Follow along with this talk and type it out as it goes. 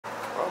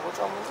What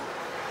y'all mean?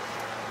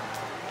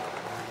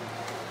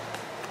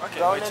 I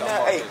can't wait till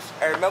I'm hey,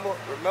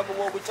 remember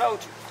what we told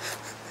you.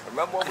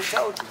 Remember what we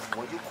told you.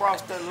 When you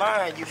cross that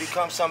line, you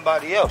become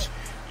somebody else.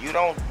 You're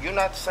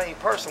not the same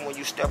person when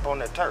you step on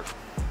that turf.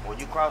 When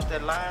you cross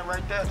that line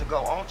right there to go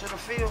onto the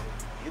field,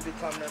 you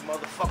become that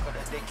motherfucker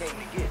that they came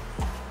to get.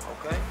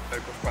 Okay? Hey,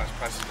 go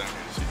pass it down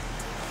here to see.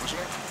 What's your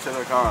name?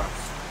 TANOOK Collins.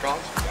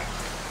 Collins? Yeah.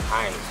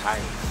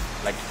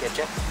 HINES. Like the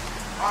ketchup?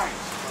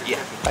 HINES.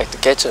 Yeah. Like the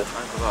ketchup.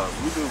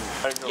 We do.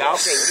 Y'all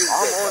can't use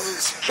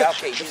that. Y'all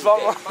can't use You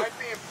that. might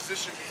be in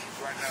position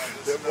right now.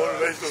 That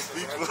motivational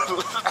speech.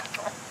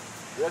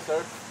 Yes,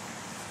 sir.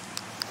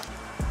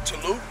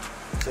 TANOOK?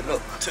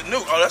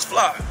 TANOOK. Oh, that's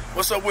fly.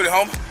 What's up with it,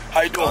 homie?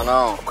 How you doing? What's going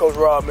on? I'm Coach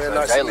Rob, man.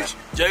 Nice to Jalen. meet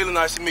you. Jalen,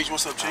 nice to meet you.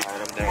 What's up, Chief?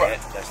 Alright,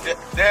 I'm Dad.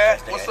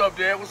 Dad, what's up,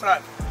 Dad? What's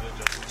hot?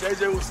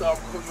 JJ, what's up?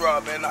 Coach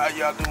Rob, man. How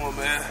y'all doing,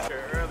 man?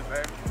 Early,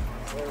 baby.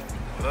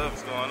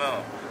 What's going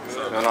on? What's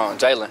going on?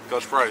 Jalen.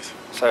 Coach Price.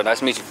 Sir, nice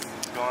to meet you.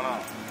 What's going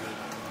on?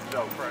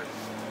 Joe Price.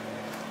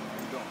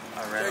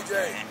 Alright. JJ.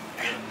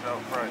 Joe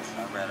Price.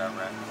 Alright. Nice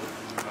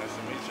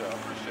to meet y'all.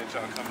 Appreciate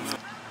y'all coming up.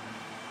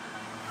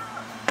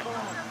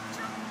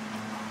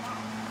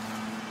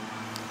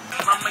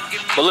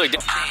 But look, yeah.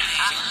 Ooh,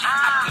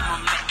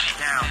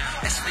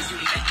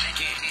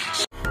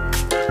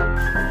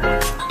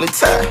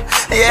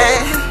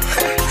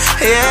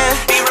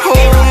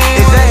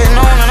 is that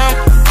known and I'm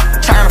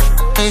tryna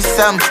me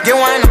something. Get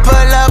one to pull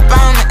up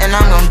on me and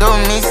I'm gon' do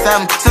me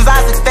something. Since I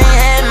 16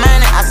 had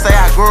money, I say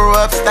I grew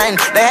up stunning.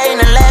 They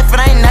hatin' and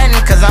laughing, ain't nothing,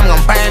 cause I'm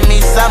gon' burn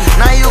me something.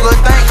 Now you gon'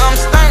 think I'm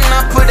stunning,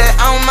 I put that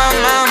on my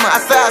mama. I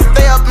say I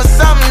stay up with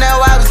something, that's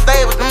why we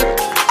stay with them.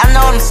 I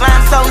know them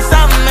slime something,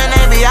 and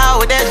they be out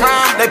with that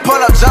drum. They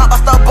pull up, jump, I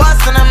start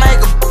bustin' and make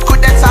a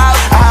quit that talk.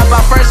 I hop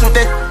out first with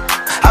that,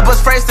 I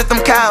bust first at them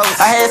cows.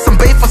 I had some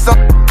beef with some,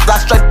 I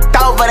straight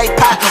over they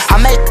pockets.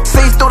 I made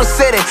C's through the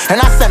city,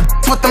 and I sent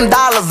with them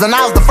dollars, and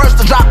I was the first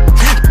to drop.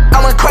 I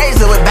went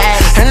crazy with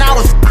bags, and I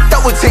was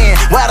up with 10.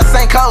 Well, the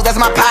same code, that's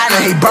my partner.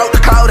 He broke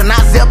the code, and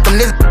I zipped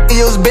him. This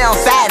used to be on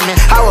side me.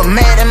 I was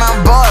mad at my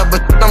boy,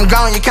 but I'm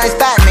gone, you can't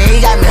stop me. He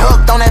got me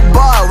hooked on that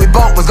boy. We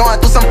both was going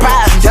through some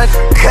problems. Just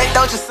cut,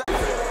 don't you say?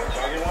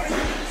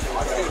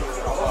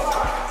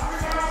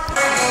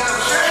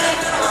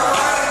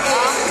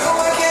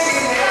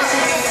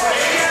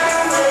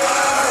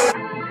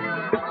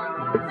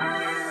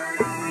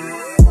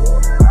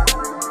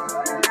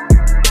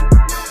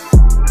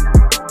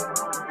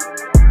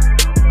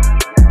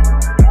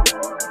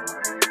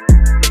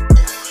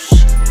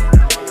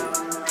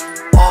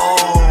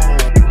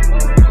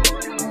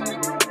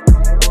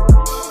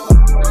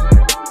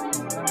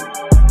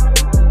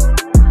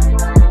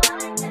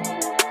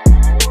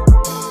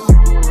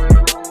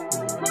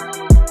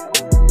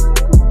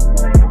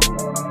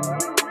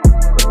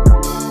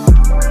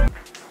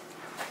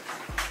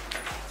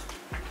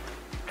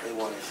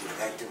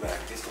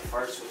 This the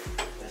first one.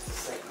 That's the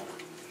second one.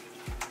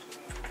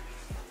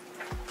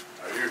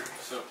 Right here.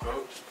 What's up,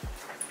 Coach?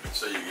 Good to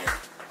see you again.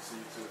 See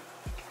you too.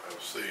 I'll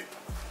see you.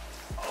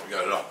 Oh, we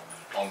got it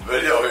on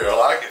video here. I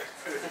like it.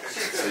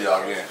 See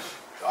y'all again.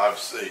 I'll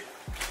see.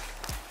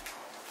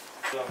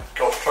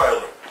 Coach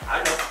Trailer.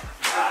 I know.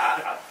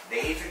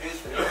 They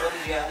introduced me.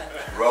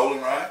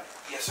 Rolling, right?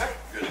 Yes, sir.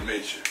 Good to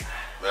meet you.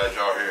 Glad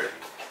y'all here.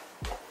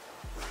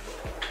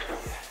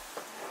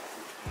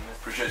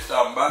 Appreciate you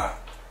stopping by.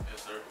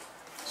 Yes, sir.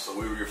 So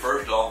we were your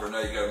first offer, now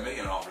you got $1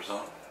 million offers,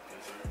 huh?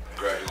 Yes, sir.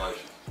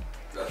 Congratulations.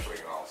 That's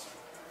freaking awesome.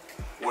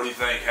 What do you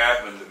think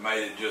happened that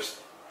made it just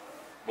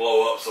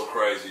blow up so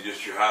crazy?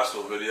 Just your high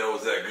school video,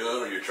 was that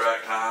good? Or your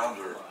track times,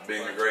 or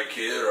being a great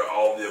kid, or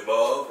all of the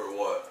above, or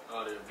what?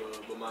 All the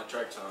above, but my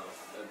track time,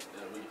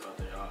 that really caught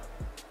their eye.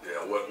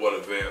 Yeah, what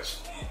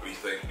events do you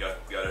think got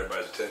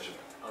everybody's attention?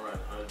 I ran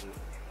 100,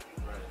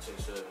 ran a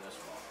 10-7, that's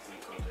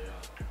really caught their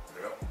eye.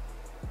 Yep.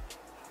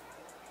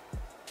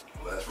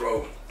 Well, that's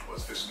rolling. Well,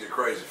 it's fixing to get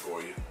crazy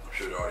for you. I'm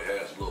sure it already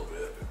has a little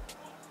bit, but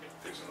it's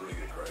fixing to really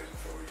get crazy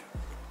for you.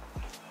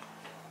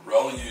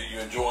 Rolling, you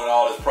enjoying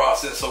all this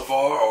process so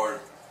far,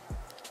 or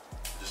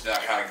just now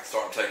kind of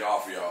starting to take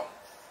off for y'all?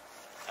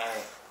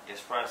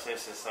 This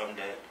process is something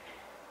that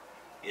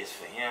is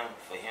for him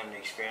to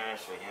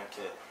experience, for him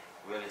to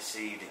really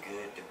see the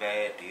good, the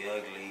bad, the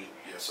ugly,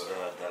 yes,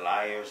 sir. The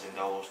liars, and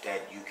those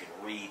that you can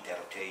read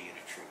that'll tell you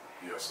the truth.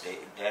 Yes, sir.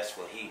 That's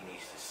what he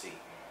needs to see.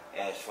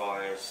 As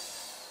far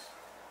as,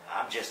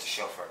 I'm just a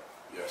chauffeur.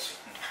 Yes.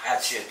 I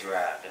just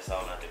drive, that's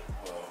all I do.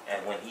 Well,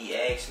 And when he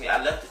asked me,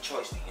 I left the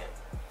choice to him.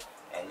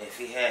 And if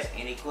he has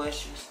any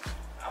questions,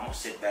 I'm gonna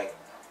sit back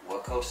where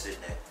Coach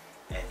sitting at,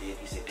 and then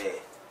he said, "Dad,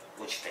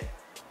 what you think?"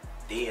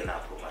 Then I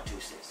put my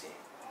 2 cents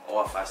in.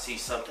 Or if I see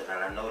something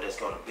that I know that's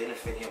gonna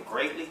benefit him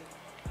greatly,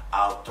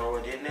 I'll throw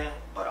it in there.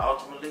 But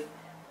ultimately,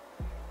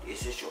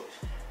 it's his choice.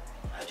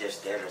 I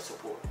just there to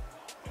support.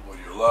 well,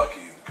 you're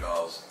lucky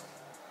because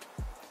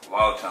a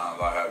lot of times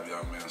I have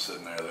young men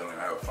sitting there, they don't even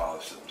have a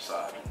father sitting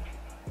beside them.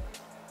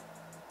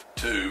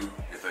 2,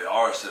 if they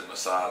are sitting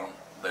beside them,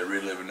 they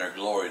relive in their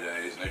glory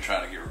days and they're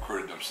trying to get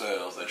recruited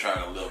themselves. They're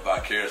trying to live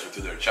vicariously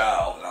through their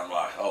child, and I'm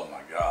like, oh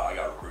my God, I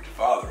got to recruit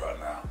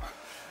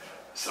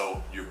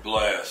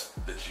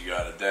blessed that you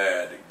got a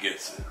dad that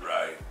gets it,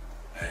 right?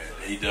 And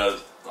he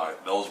does,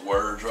 like, those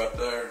words right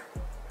there.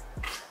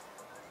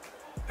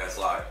 That's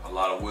like a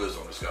lot of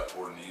wisdom that's got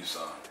poured into you,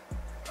 son.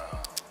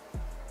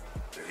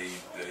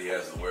 That he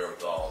has the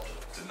wherewithal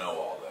to know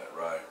all that,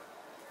 right?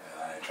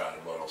 And I ain't trying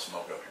to blow no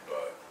smoke up your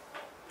butt.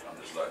 I'm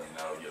just letting you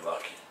know you're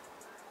lucky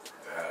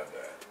to have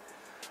that.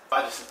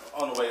 I just,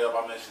 on the way up,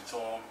 I mentioned to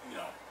him, you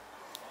know,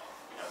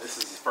 this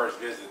is his first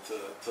visit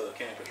to the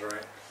campus,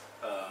 right?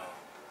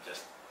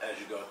 Just as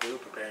you go through,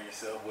 preparing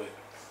yourself with,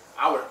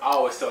 I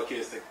always tell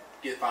kids to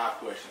get 5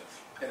 questions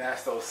and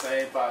ask those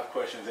same 5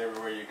 questions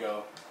everywhere you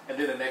go. And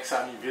then the next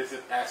time you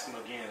visit, ask them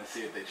again and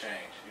see if they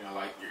change. You know,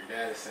 like your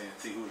dad is saying,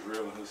 see who's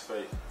real and who's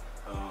fake.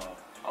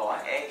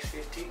 I asked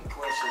 15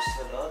 questions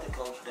to the other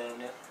coach down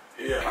there.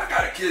 Yeah, I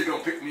got a kid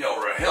gonna pick me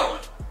over a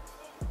helmet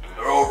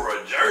or over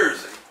a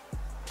jersey.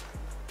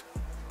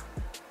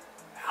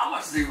 How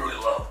much does he really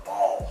love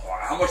ball?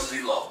 How much does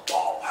he love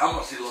ball? How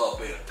much does he love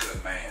being a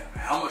good man?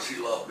 How much does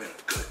he love being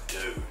a good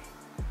dude?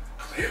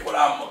 Because here's what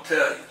I'm gonna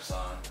tell you,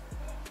 son.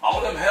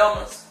 All them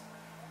helmets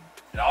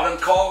and all them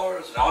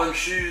cars and all them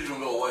shoes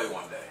gonna go away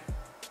one day.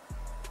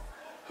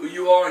 Who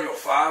you are in your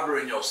fiber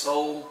and your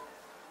soul,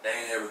 they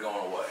ain't ever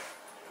going away.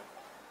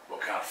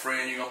 What kind of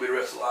friend you're going to be the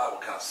rest of your life,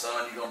 what kind of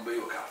son you're going to be,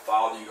 what kind of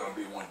father you're going to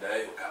be one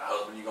day, what kind of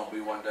husband you're going to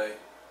be one day,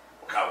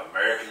 what kind of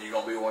American you're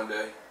going to be one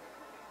day,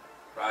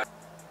 right?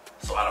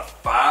 So out of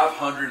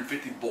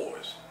 550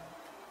 boys,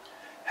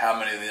 how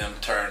many of them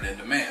turned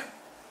into men?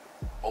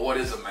 Well, what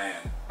is a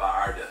man by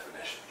our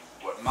definition?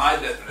 What my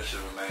definition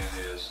of a man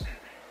is,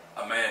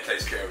 a man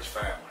takes care of his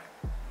family,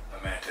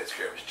 a man takes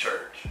care of his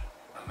church,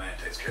 a man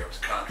takes care of his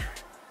country,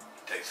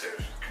 he takes care of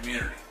his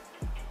community,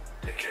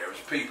 takes care of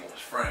his people, his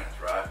friends,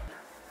 right?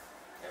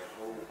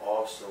 Who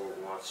also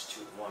wants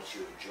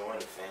you to join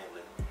the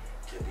family,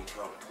 to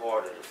become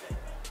part of the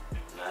family,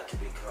 not to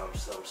become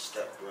some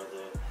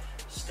stepbrother,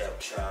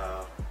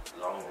 stepchild,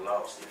 long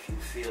lost. If you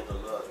feel the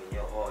love in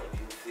your heart, if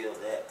you feel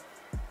that,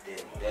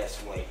 then that's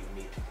when you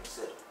need to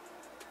consider.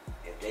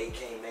 If they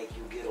can't make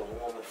you get a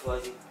warm and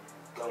fuzzy,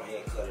 go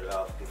ahead and cut it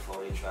off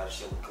before they try to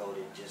sugarcoat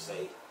it and just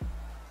say,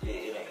 yeah,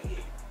 it ain't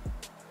it.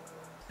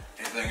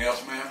 Anything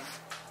else, man?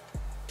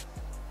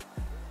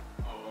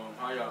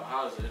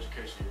 How's the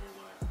education here?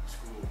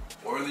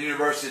 We're in the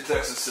University of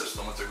Texas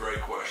system. It's a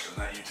great question.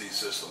 That UT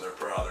system, they're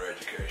proud of their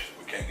education.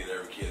 We can't get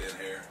every kid in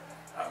here.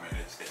 I mean,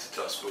 it's a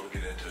tough school to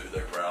get into.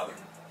 They're proud of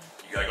it.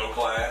 You got to go to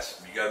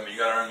class. You got to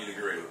earn your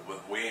degree.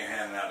 We ain't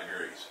handing out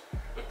degrees.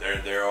 But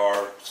there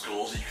are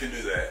schools that you can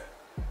do that.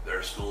 There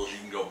are schools you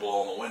can go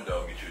blow on the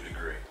window and get you a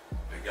degree.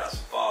 If it got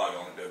some fog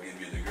on it, they'll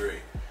give you a degree.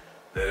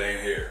 That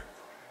ain't here.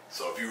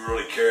 So if you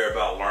really care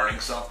about learning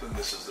something,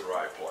 this is the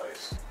right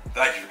place.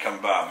 Thank you for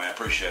coming by, man.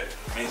 Appreciate it.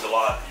 It means a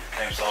lot that you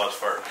came saw us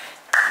first.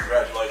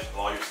 Congratulations on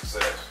all your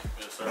success.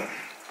 Yes, sir.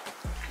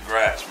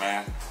 Congrats,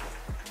 man.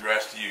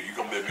 Congrats to you. You're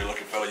going to be a good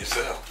looking fella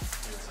yourself.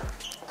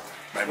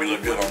 Maybe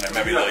look good on there.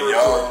 Maybe look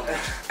young.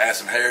 Add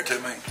some hair to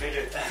me.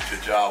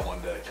 Good job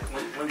one day.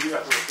 When do you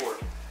have to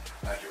report?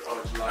 Thank you.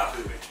 July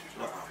 2.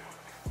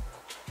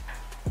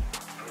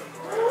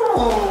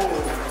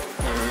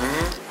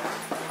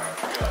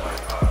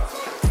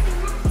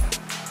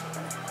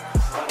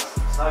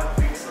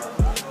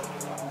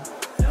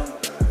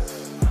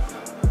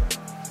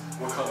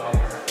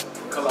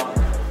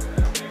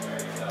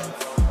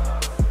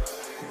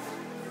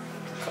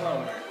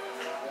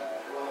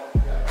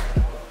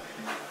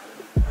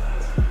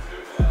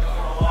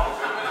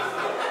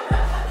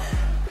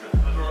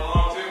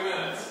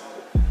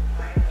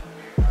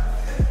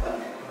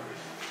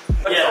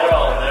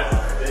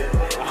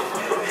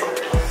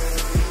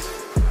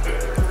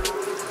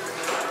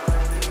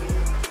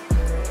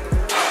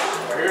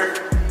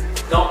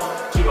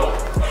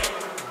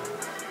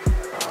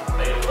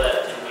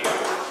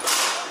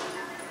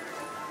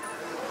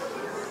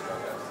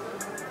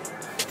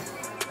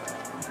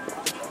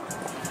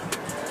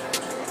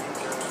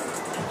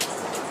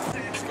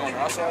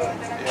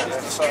 Yeah,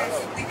 that's the side.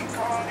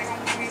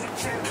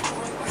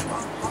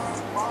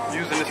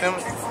 Using this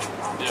helmet?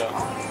 Yeah.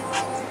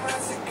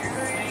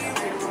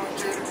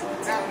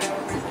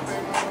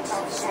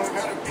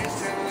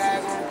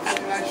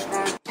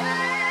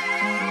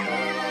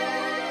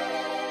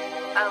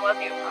 I love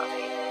you,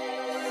 Poppy.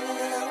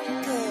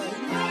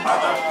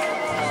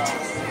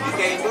 You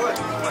can't do it.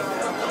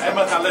 They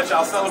must not let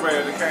y'all celebrate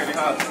at the Kennedy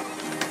Hospital.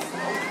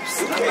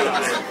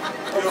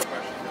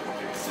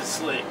 It's just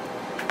slick.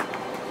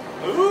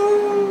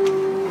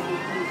 Ooh.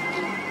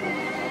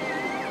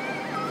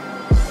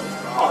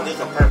 Oh, this is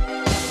a perfect.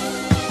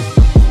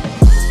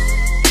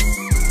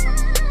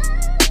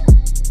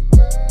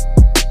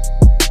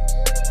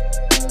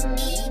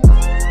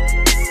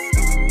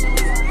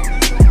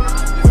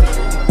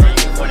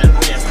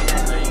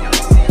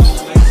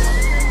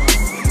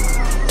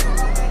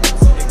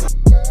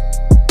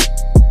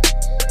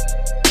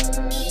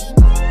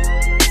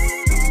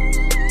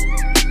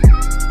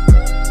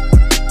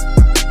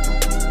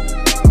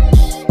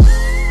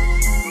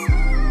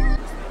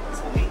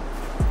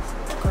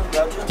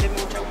 Y'all just give me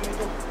what y'all want me to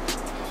do.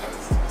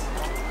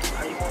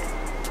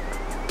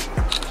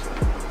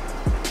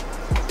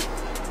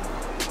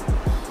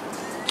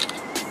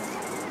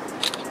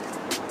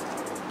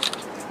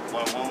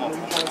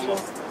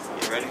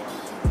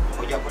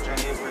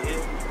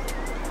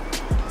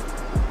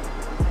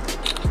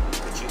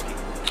 But you keep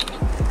it.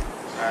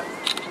 Alright?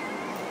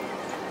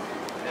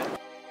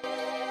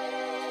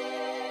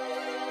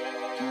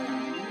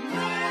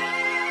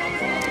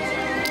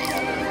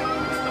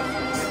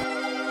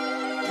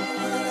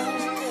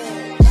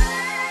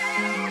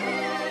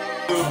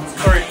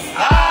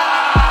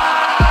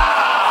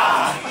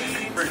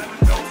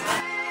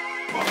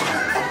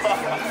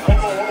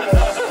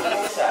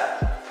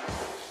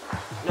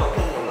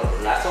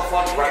 Not so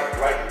far,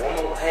 right, one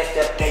more half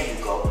step, there you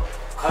go.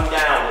 Come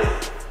down with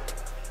it.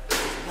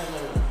 No.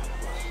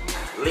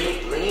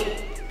 Lean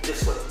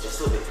this way, just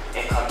a little bit,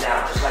 and come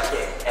down just like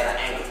that, at an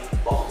angle.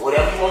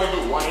 Whatever you want to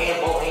do, one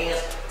hand, both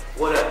hands,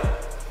 whatever.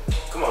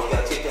 Come on, you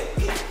gotta take that,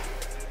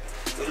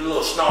 get a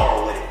little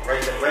snarl with it.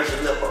 Raise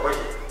your lip up, raise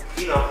it,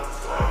 you know.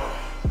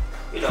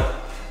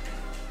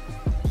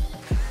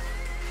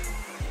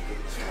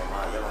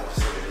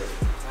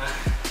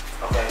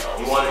 Okay,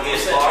 you want to get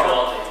started?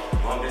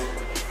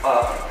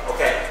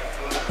 Okay.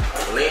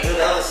 Lean to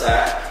the other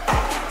side.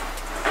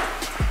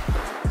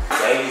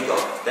 There you go.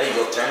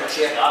 Turn the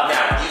chair.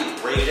 Now you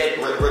raise that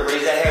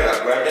hair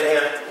up. Grab that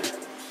hair.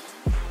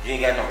 You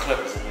ain't got no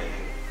clippers in here.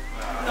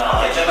 No.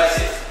 Okay, just like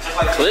this.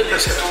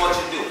 Clippers? This is what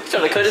you do.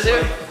 Trying to cut his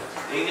hair?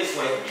 Lean this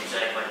way.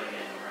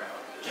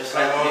 Just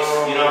like this.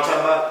 You know what I'm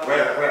talking about?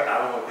 Grab. I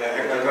don't want that.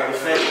 Everybody grab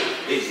his face.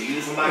 Is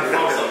you use the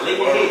microphone. So lean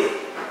your head.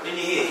 Lean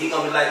your head. He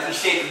gonna be like he's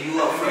shaking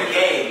you up for the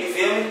game. You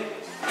feel me?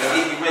 And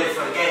get you ready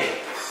for the game.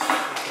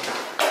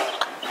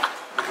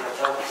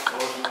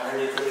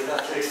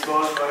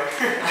 Exposed by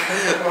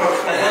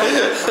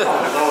Oh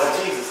Lord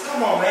Jesus.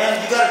 Come on,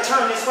 man. You gotta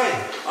turn this way.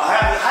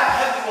 How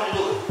do you want to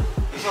do it?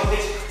 It's your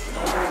picture.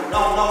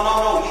 No.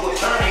 You were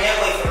turning that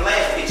way for the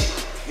last picture.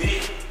 You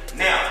need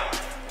now.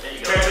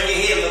 Turn your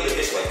head a little bit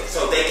this way.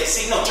 So they can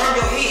see. No, turn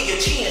your head,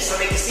 your chin, so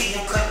they can see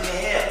him cutting your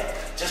hair.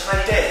 Just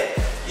like that.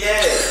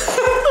 Yeah.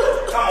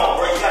 Come on,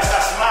 bro. You gotta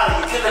stop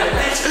smiling. You're killing the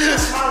picture.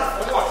 Stop smiling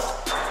for once.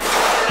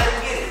 Let him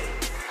get it.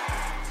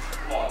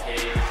 Come on,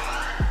 kid.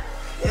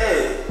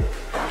 Yeah.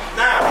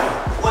 Now,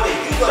 what did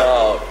you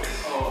go?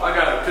 Oh, I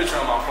got a picture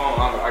on my phone.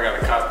 I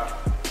got a copy.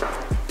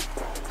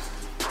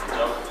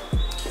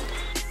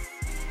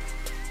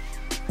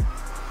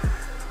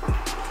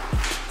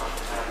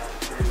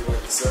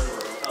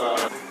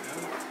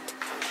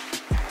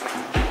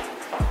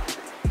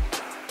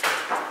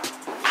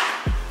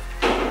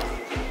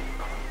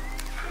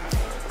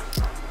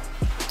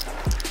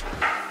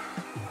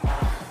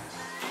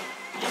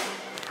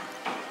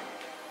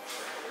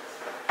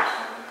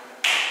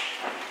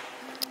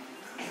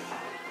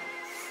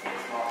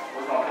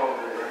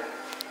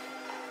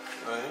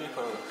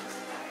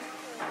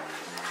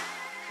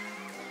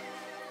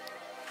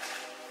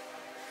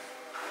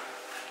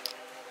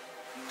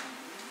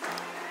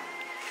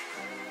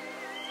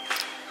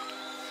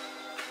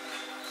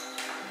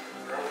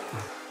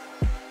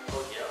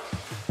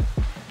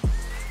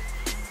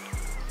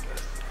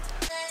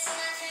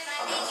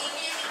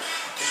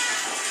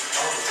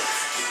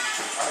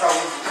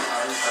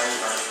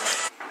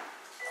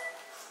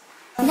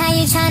 Now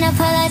you tryna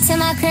pull up to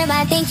my crib,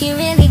 I think you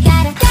really got